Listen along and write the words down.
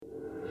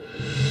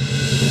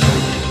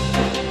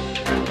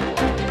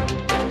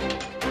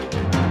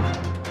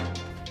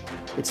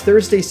It's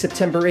Thursday,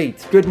 September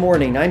 8th. Good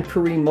morning. I'm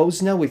Kareem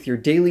Mosna with your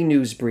daily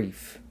news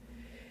brief.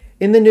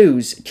 In the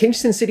news,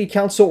 Kingston City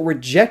Council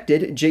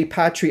rejected J.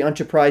 Patry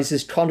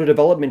Enterprises' condo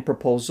development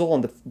proposal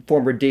on the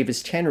former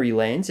Davis Tannery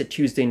lands at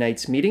Tuesday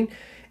night's meeting.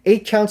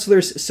 8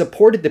 councillors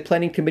supported the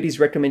Planning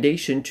Committee's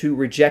recommendation to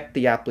reject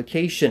the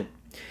application.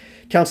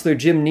 Councillor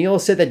Jim Neal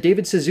said that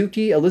David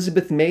Suzuki,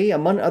 Elizabeth May,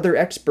 among other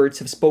experts,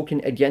 have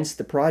spoken against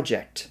the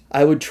project.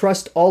 I would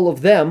trust all of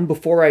them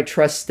before I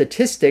trust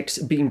statistics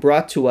being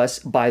brought to us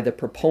by the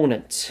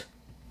proponent.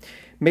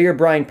 Mayor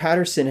Brian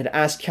Patterson had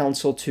asked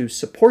council to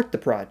support the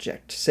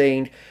project,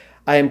 saying,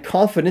 "I am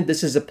confident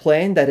this is a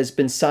plan that has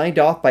been signed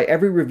off by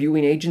every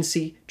reviewing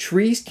agency.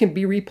 Trees can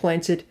be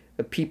replanted,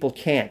 but people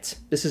can't.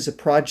 This is a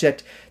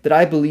project that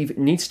I believe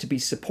needs to be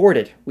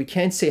supported. We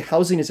can't say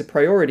housing is a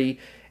priority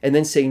and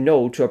then say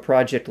no to a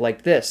project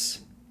like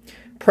this."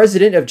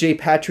 President of J.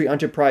 Patry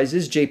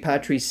Enterprises, J.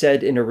 Patry,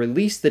 said in a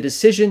release, "The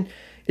decision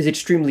is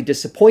extremely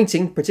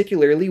disappointing,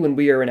 particularly when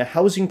we are in a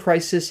housing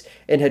crisis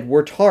and had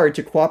worked hard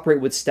to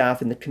cooperate with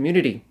staff in the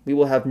community. We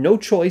will have no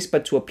choice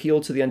but to appeal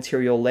to the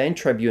Ontario Land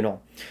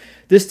Tribunal.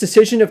 This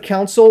decision of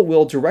council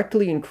will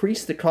directly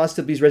increase the cost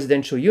of these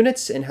residential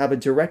units and have a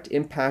direct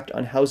impact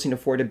on housing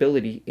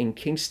affordability in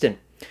Kingston."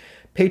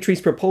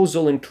 Patry's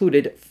proposal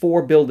included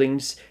 4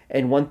 buildings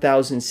and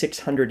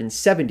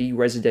 1,670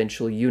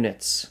 residential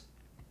units.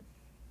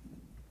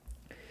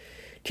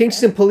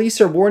 Kingston police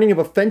are warning of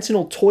a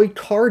fentanyl toy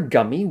car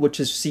gummy, which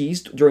was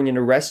seized during an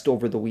arrest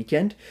over the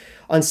weekend.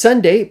 On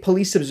Sunday,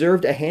 police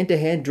observed a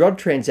hand-to-hand drug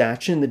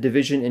transaction in the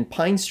Division and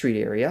Pine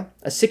Street area.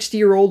 A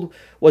 60-year-old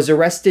was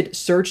arrested,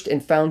 searched,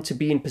 and found to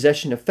be in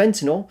possession of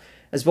fentanyl,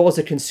 as well as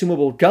a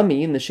consumable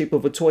gummy in the shape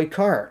of a toy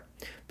car.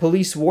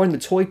 Police warn the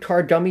toy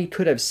car gummy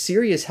could have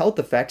serious health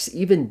effects,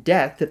 even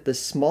death, if the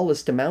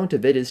smallest amount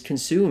of it is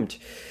consumed.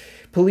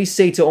 Police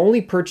say to only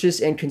purchase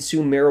and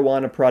consume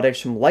marijuana products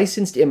from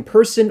licensed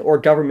in-person or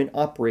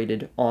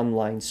government-operated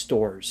online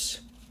stores.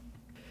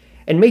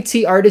 And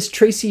Métis artist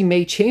Tracy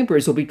May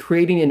Chambers will be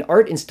creating an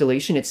art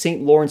installation at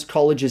St. Lawrence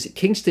College's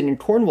Kingston and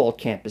Cornwall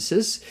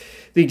campuses.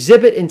 The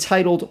exhibit,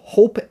 entitled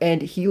Hope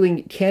and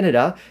Healing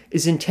Canada,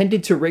 is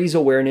intended to raise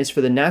awareness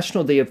for the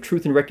National Day of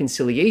Truth and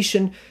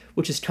Reconciliation,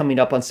 which is coming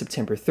up on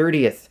September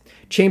 30th.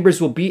 Chambers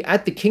will be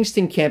at the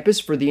Kingston campus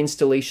for the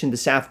installation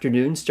this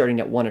afternoon, starting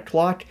at 1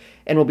 o'clock,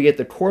 and will be at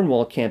the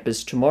Cornwall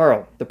campus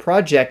tomorrow. The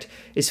project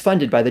is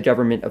funded by the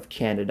Government of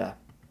Canada.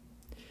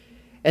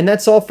 And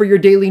that's all for your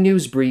daily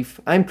news brief.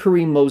 I'm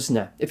Kareem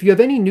Mosna. If you have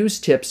any news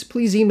tips,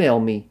 please email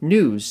me,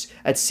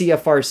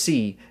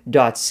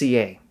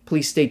 news@cfrc.ca.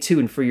 Please stay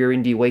tuned for your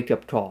Indie Wake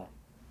Up Call.